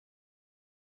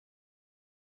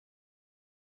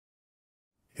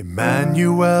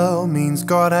Emmanuel means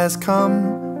God has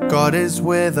come, God is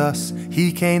with us.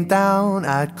 He came down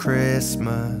at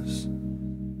Christmas.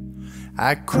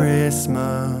 At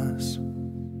Christmas.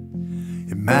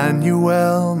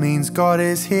 Emmanuel means God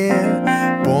is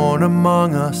here, born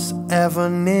among us, ever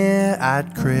near.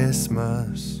 At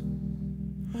Christmas.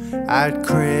 At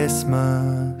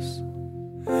Christmas.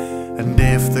 And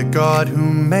if the God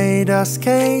who made us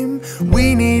came,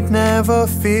 we need never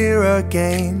fear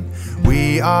again.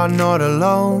 We are not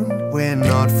alone, we're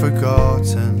not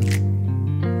forgotten.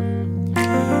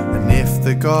 And if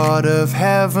the God of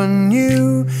heaven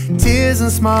knew tears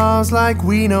and smiles like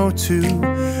we know too,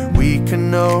 we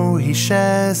can know He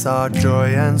shares our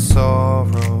joy and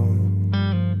sorrow.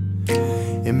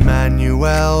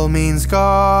 Emmanuel means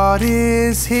God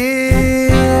is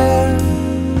here.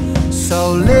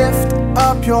 So lift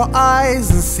up your eyes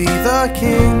and see the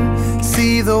King,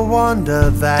 see the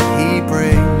wonder that He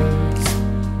brings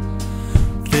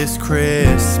this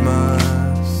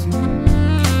Christmas.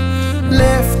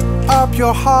 Lift up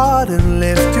your heart and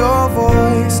lift your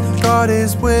voice. God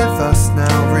is with us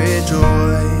now,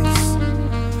 rejoice.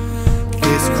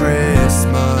 This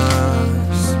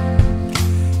Christmas.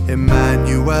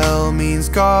 Emmanuel means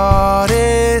God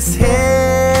is here.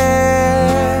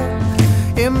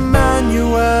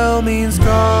 Emmanuel means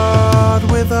God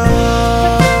with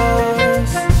us.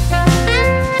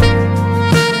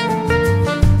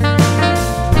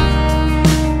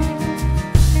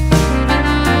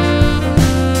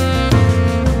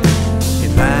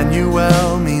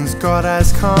 Emmanuel means God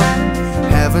has come,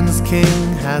 heaven's King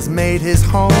has made His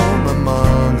home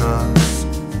among us.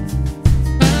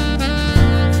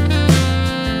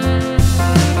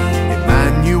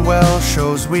 Emmanuel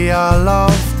shows we are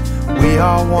loved, we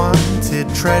are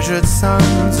wanted, treasured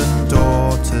sons and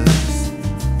daughters.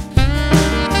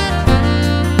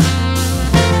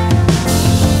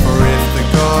 For if the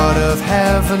God of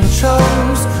heaven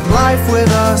chose life with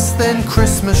us, then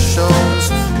Christmas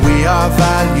shows we are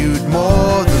valued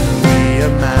more than we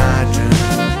imagine.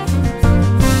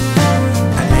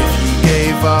 And if He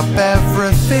gave up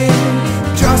everything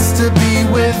just to be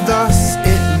with us,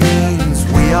 it means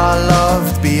we are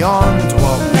loved beyond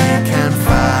what we can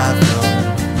fathom.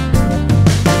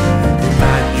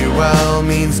 Emmanuel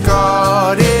means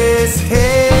God is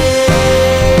here.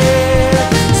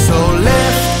 So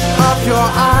lift up your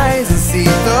eyes and see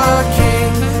the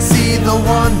King, see the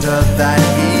wonder that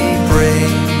He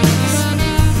brings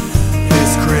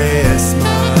this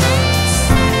Christmas.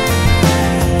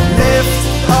 Lift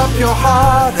up your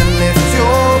heart and lift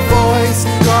your voice.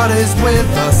 God is with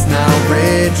us now,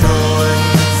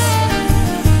 rejoice.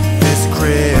 This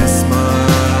Christmas.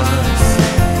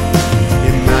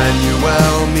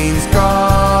 Emmanuel means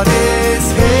God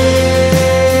is here.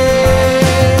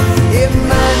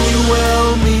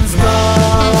 Emmanuel means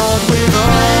God with us.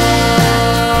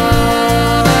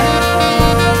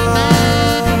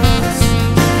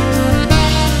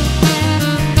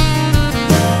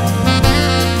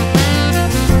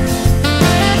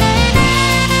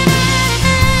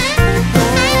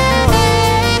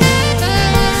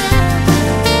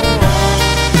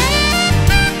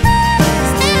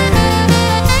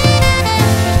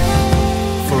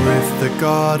 The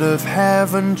God of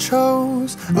heaven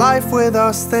chose life with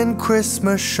us, then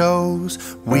Christmas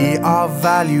shows we are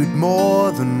valued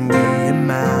more than we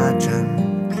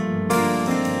imagine.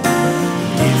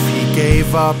 If He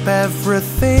gave up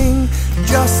everything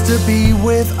just to be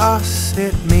with us,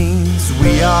 it means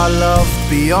we are loved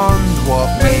beyond what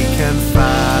we can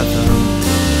fathom.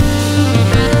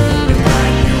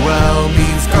 Emmanuel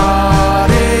means God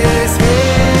is here.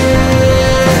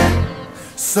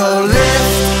 So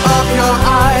lift up your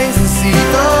eyes